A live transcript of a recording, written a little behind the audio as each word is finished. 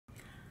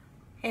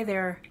Hey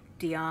there,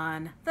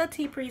 Dionne, the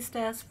tea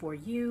priestess for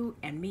you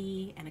and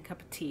me and a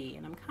cup of tea.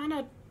 And I'm kind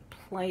of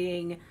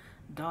playing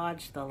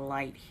dodge the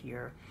light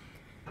here.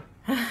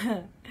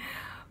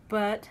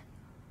 But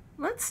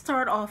let's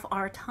start off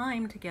our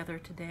time together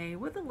today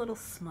with a little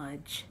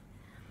smudge.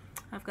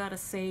 I've got a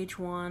sage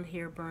wand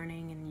here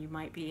burning, and you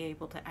might be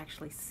able to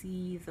actually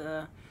see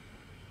the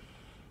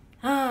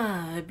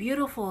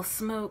beautiful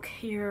smoke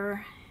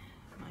here.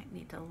 Might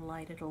need to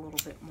light it a little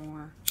bit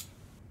more.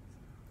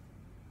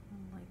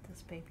 Light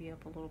this baby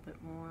up a little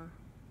bit more.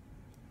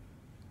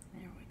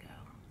 There we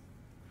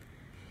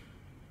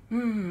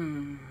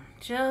go.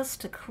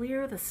 Just to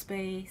clear the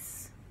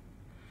space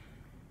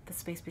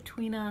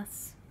between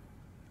us,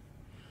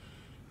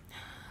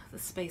 the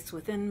space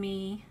within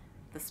me,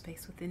 the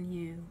space within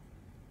you.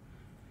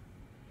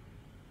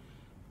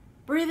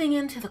 Breathing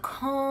into the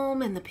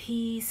calm and the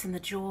peace and the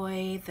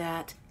joy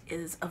that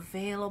is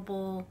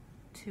available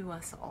to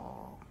us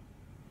all.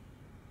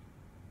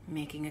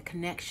 Making a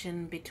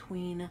connection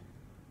between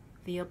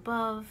the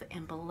above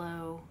and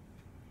below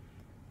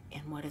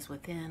and what is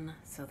within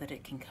so that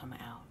it can come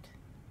out.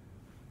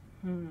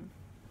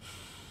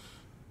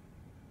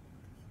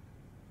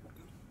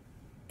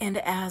 And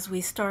as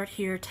we start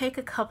here, take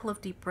a couple of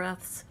deep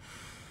breaths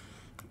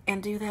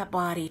and do that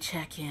body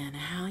check-in.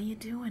 How you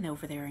doing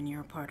over there in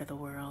your part of the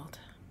world?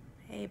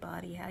 Hey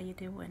body, how you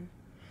doing?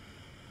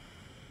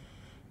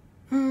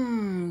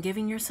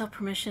 Giving yourself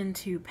permission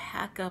to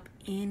pack up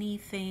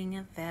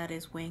anything that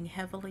is weighing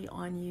heavily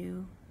on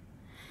you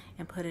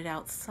and put it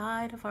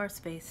outside of our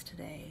space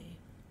today.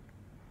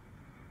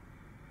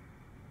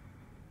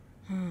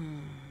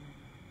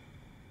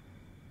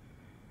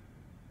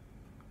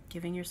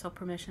 Giving yourself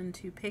permission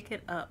to pick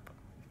it up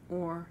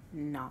or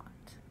not.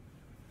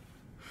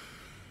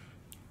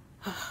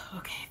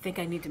 Okay, I think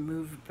I need to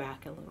move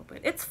back a little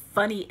bit. It's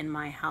funny in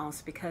my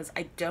house because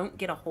I don't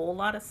get a whole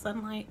lot of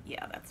sunlight.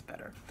 Yeah, that's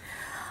better.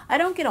 I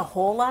don't get a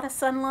whole lot of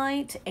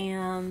sunlight,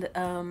 and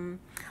I'm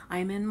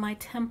in my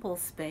temple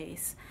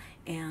space,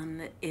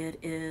 and it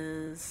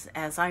is,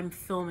 as I'm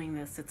filming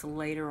this, it's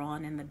later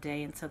on in the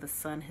day, and so the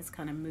sun has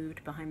kind of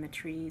moved behind the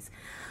trees.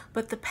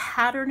 But the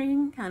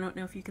patterning, I don't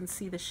know if you can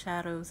see the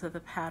shadows of the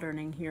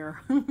patterning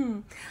here,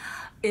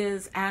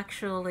 is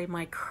actually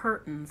my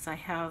curtains. I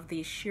have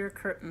these sheer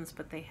curtains,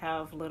 but they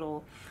have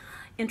little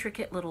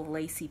intricate little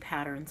lacy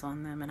patterns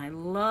on them, and I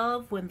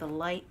love when the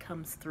light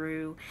comes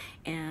through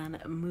and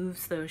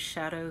moves those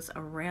shadows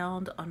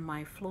around on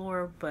my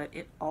floor, but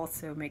it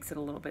also makes it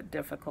a little bit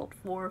difficult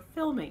for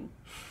filming.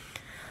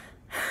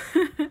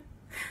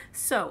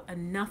 So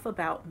enough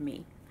about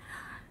me.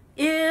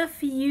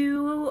 If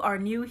you are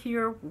new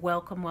here,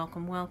 welcome,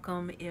 welcome,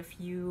 welcome. If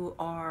you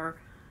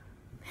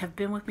have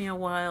been with me a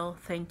while,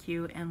 thank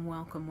you, and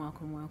welcome,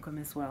 welcome, welcome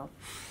as well.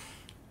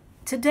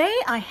 Today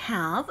I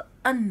have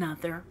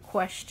another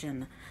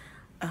question.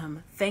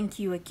 Thank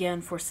you again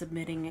for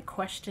submitting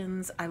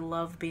questions. I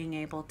love being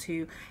able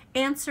to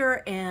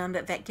answer, and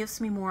that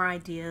gives me more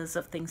ideas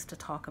of things to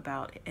talk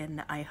about,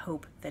 and I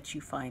hope that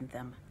you find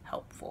them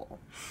helpful.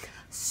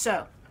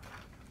 So,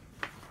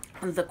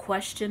 the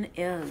question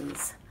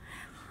is,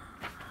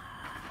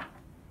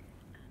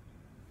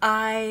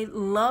 I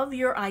love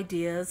your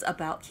ideas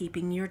about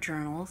keeping your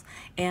journals,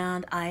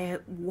 and I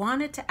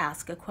wanted to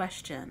ask a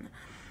question.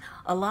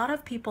 A lot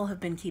of people have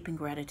been keeping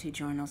gratitude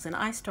journals, and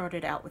I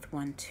started out with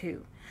one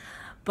too.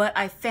 But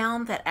I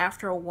found that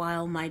after a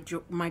while,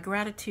 my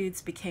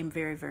gratitudes became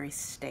very, very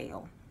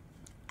stale.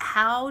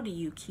 How do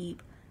you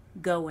keep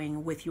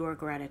going with your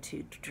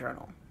gratitude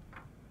journal?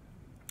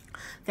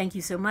 Thank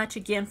you so much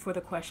again for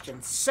the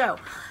question. So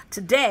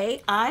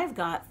today I've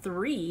got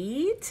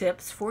 3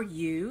 tips for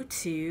you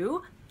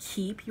to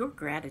keep your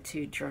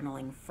gratitude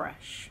journaling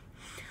fresh.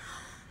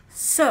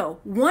 So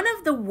one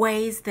of the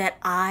ways that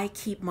I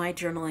keep my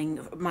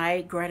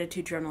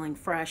gratitude journaling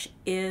fresh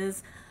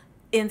is,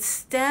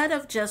 instead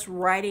of just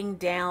writing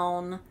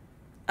down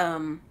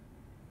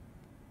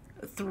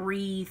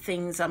 3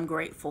 things I'm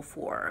grateful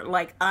for,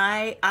 like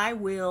I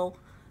will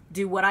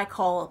do what I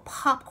call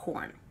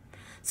popcorn.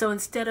 So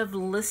instead of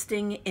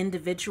listing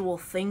individual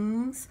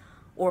things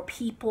or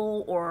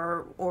people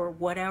or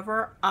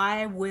whatever,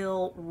 I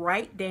will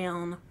write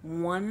down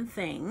one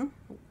thing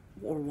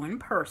or one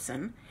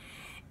person,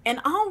 and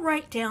I'll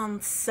write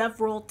down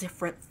several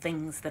different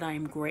things that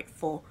I'm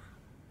grateful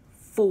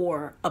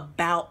for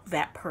about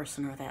that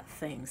person or that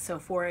thing. So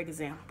for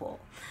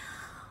example,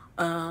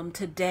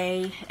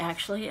 today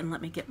actually, and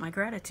let me get my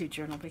gratitude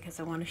journal because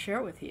I want to share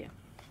it with you.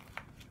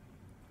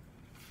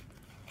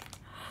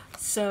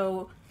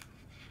 So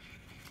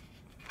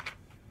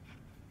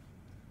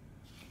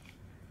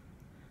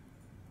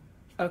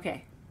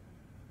okay.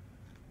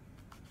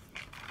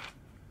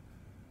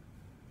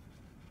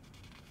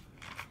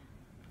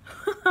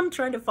 I'm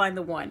trying to find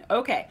the one.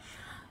 Okay.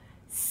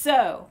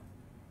 So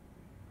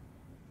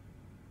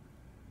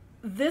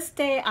this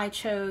day I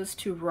chose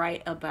to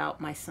write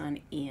about my son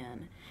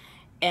Ian,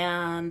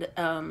 and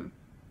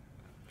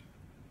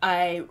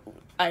I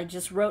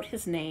just wrote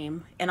his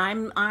name,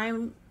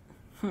 and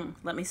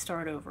let me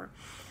start over.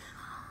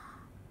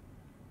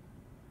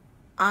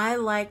 I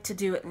like to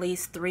do at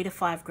least 3 to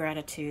 5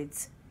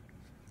 gratitudes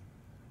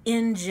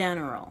in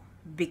general,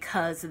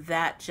 because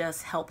that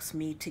just helps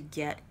me to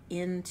get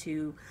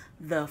into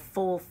the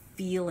full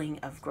feeling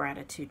of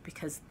gratitude.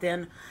 Because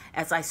then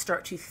as I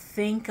start to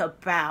think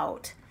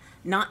about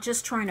not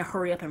just trying to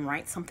hurry up and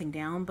write something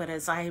down, but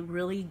as I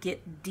really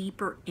get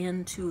deeper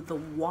into the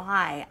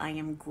why I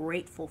am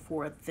grateful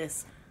for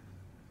this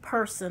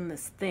person,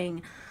 this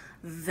thing,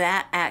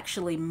 that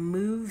actually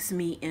moves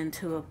me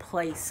into a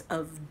place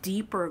of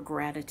deeper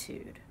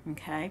gratitude.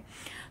 Okay,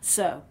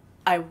 so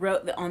I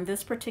wrote on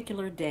this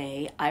particular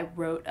day, I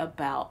wrote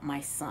about my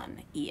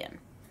son, Ian.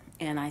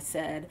 And I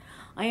said,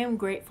 I am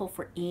grateful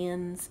for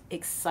Ian's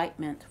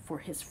excitement for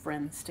his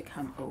friends to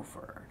come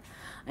over.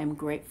 I'm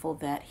grateful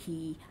that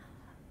he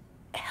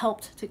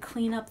helped to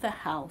clean up the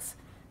house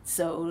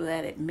so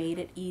that it made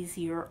it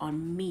easier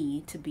on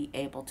me to be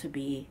able to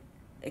be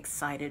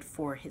excited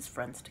for his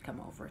friends to come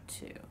over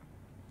too.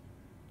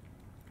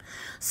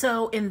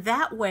 So in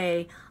that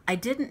way, I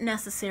didn't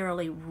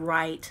necessarily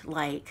write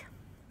like,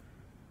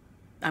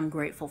 I'm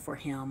grateful for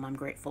him, I'm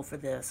grateful for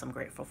this, I'm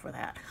grateful for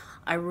that.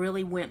 I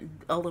really went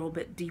a little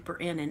bit deeper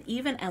in, and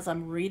even as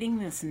I'm reading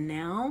this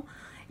now,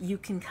 you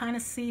can kind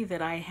of see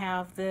that I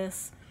have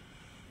this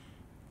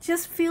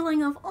just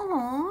feeling of,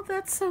 oh,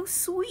 that's so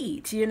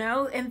sweet, you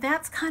know? And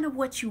that's kind of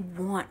what you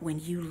want when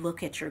you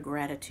look at your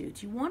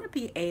gratitudes. You want to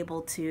be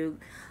able to,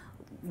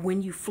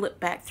 when you flip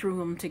back through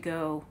them, to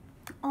go,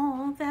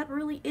 oh, that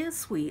really is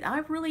sweet. I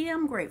really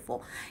am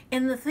grateful.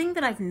 And the thing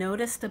that I've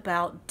noticed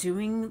about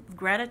doing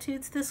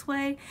gratitudes this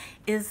way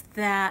is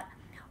that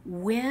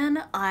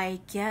when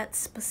I get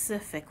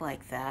specific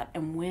like that,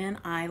 and when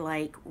I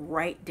like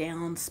write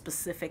down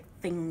specific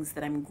things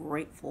that I'm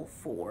grateful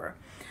for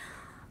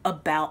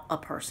about a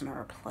person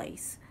or a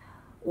place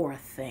or a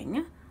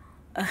thing,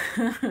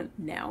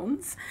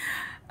 nouns,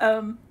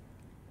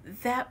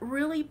 that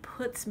really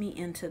puts me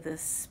into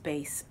this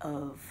space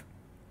of,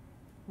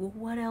 well,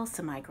 what else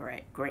am I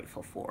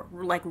grateful for?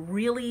 Like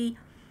really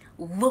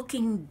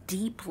looking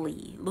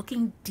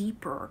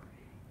deeper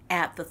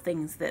at the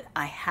things that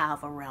I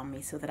have around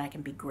me so that I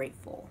can be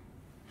grateful.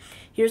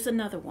 Here's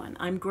another one.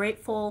 I'm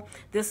grateful.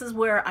 This is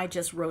where I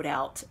just wrote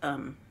out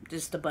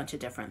just a bunch of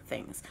different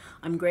things.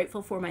 I'm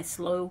grateful for my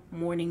slow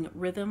morning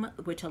rhythm,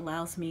 which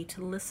allows me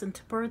to listen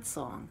to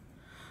birdsong.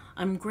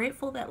 I'm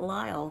grateful that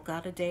Lyle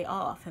got a day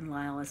off, and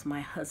Lyle is my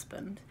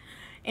husband.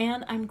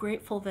 And I'm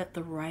grateful that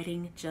the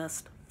writing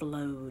just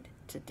flowed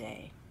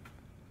today.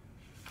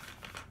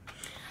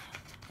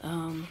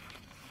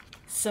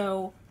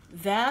 So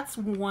that's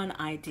one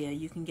idea.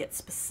 You can get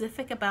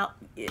specific about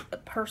a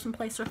person,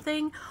 place, or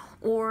thing,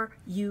 or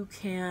you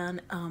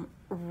can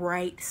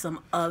write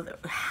some other,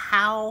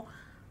 how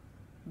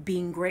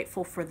being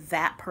grateful for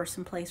that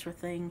person, place, or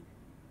thing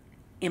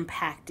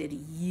impacted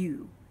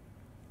you.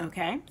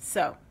 Okay,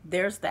 so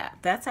there's that.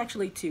 That's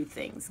actually 2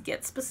 things.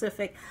 Get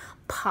specific.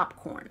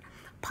 Popcorn.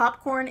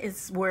 Popcorn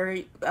is where,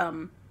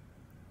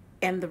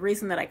 and the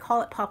reason that I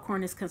call it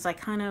popcorn is because I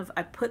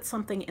put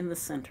something in the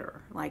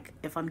center. Like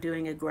if I'm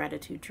doing a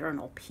gratitude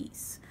journal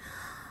piece,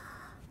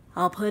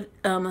 I'll put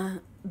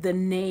the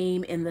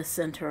name in the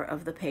center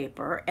of the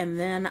paper, and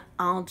then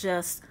I'll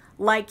just,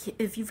 like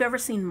if you've ever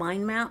seen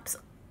mind maps,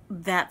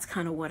 that's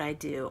kind of what I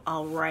do.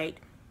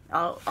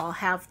 I'll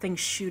have things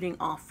shooting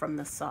off from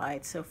the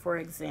side. So for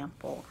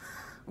example,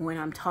 when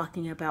I'm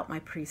talking about my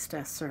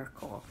priestess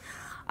circle,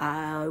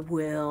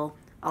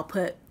 I'll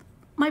put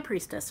my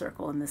priestess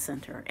circle in the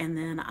center, and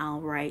then I'll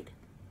write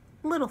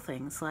little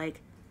things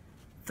like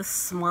the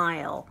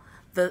smile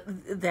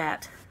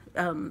that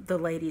the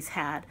ladies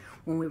had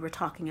when we were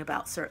talking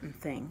about certain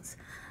things,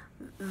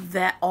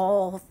 that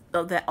all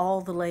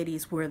the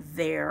ladies were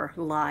there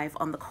live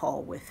on the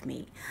call with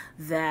me,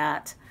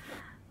 that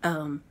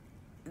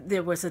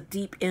there was a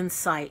deep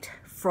insight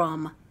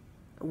from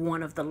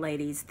one of the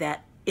ladies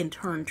that in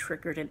turn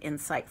triggered an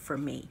insight for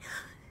me.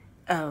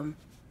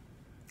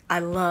 I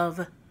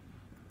love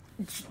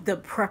the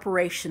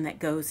preparation that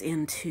goes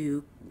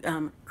into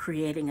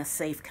creating a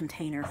safe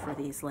container for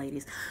these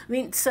ladies. I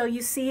mean, so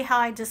you see how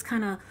I just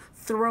kind of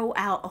throw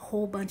out a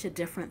whole bunch of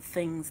different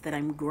things that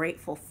I'm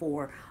grateful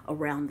for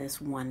around this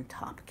one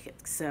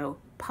topic. So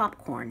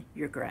popcorn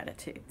your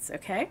gratitudes,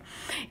 okay?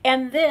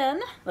 And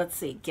then, let's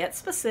see, get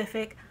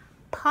specific,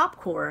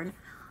 popcorn,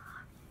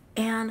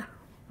 and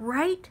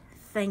write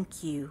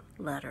thank you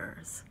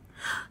letters.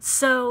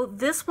 So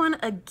this one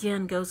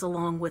again goes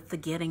along with the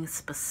getting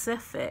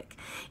specific.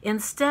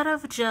 Instead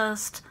of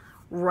just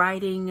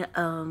writing,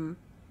 oh,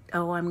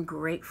 I'm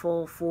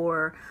grateful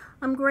for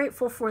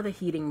the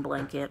heating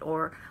blanket,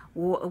 or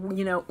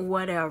you know,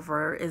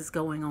 whatever is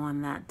going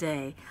on that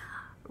day,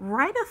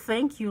 write a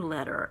thank you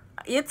letter.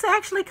 It's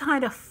actually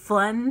kind of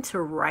fun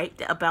to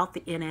write about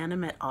the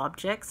inanimate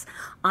objects.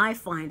 I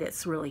find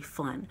it's really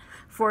fun.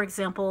 For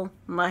example,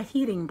 my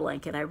heating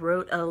blanket. I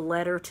wrote a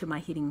letter to my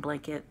heating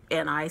blanket,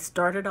 and I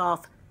started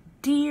off,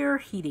 "Dear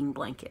heating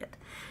blanket."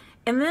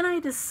 And then I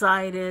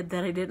decided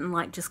that I didn't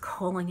like just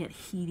calling it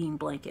heating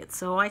blanket.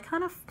 So I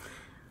kind of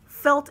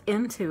felt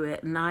into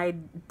it, and I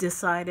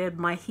decided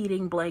my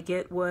heating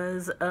blanket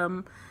was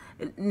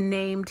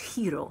named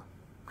Hiro.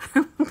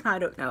 I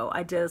don't know.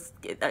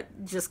 It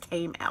just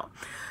came out.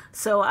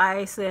 So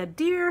I said,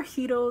 "Dear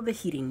Hiro the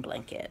heating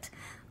blanket,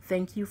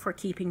 thank you for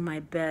keeping my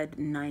bed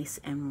nice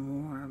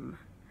and warm.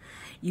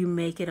 You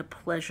make it a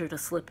pleasure to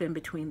slip in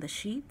between the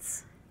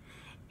sheets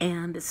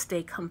and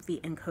stay comfy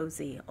and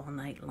cozy all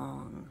night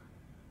long.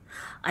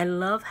 I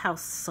love how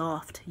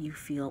soft you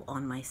feel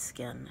on my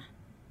skin.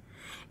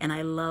 And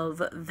I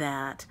love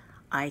that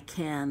I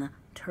can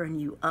turn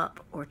you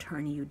up or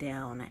turn you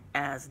down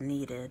as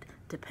needed,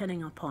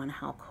 depending upon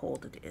how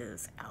cold it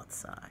is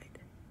outside.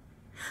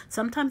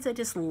 Sometimes I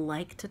just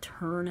like to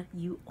turn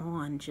you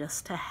on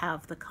just to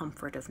have the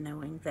comfort of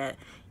knowing that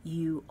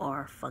you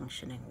are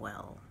functioning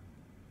well."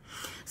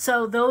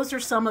 So those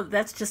are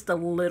that's just a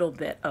little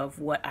bit of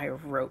what I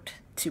wrote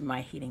to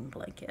my heating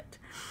blanket.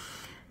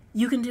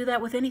 You can do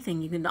that with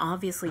anything. You can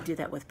obviously do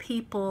that with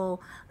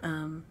people.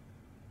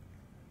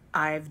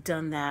 I've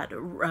done that.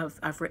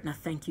 I've written a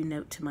thank you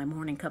note to my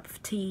morning cup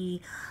of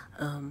tea.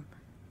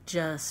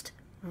 Just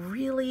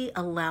really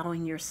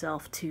allowing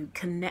yourself to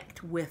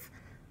connect with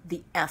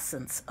the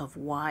essence of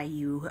why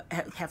you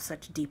have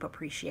such deep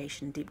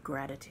appreciation, deep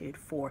gratitude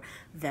for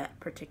that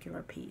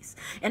particular piece.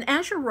 And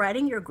as you're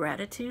writing your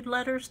gratitude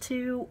letters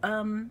to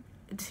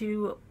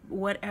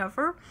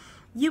whatever,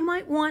 you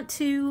might want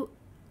to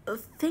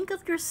think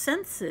of your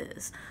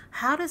senses.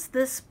 How does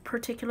this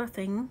particular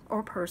thing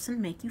or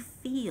person make you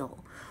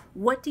feel?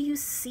 What do you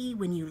see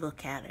when you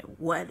look at it?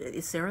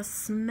 Is there a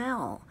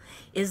smell?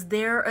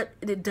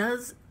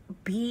 Does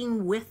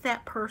being with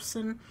that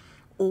person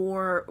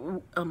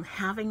or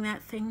having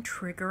that thing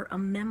trigger a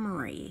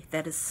memory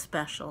that is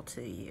special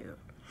to you?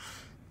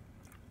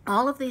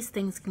 All of these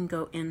things can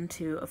go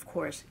into, of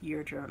course,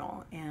 your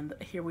journal. And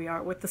here we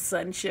are with the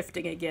sun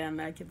shifting again.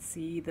 I can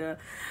see the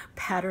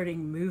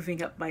patterning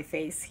moving up my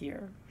face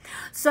here.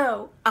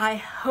 So I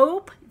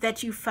hope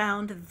that you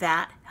found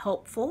that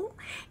helpful.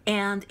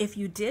 And if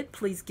you did,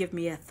 please give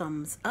me a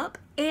thumbs up.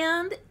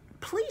 And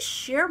please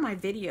share my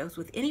videos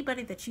with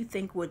anybody that you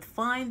think would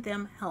find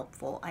them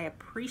helpful. I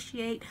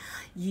appreciate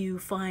you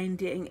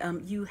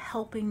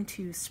helping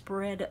to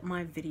spread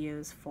my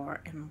videos far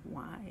and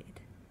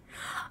wide.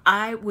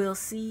 I will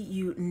see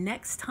you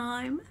next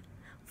time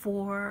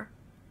for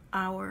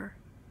our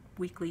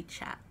weekly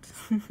chat.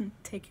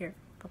 Take care.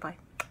 Bye-bye.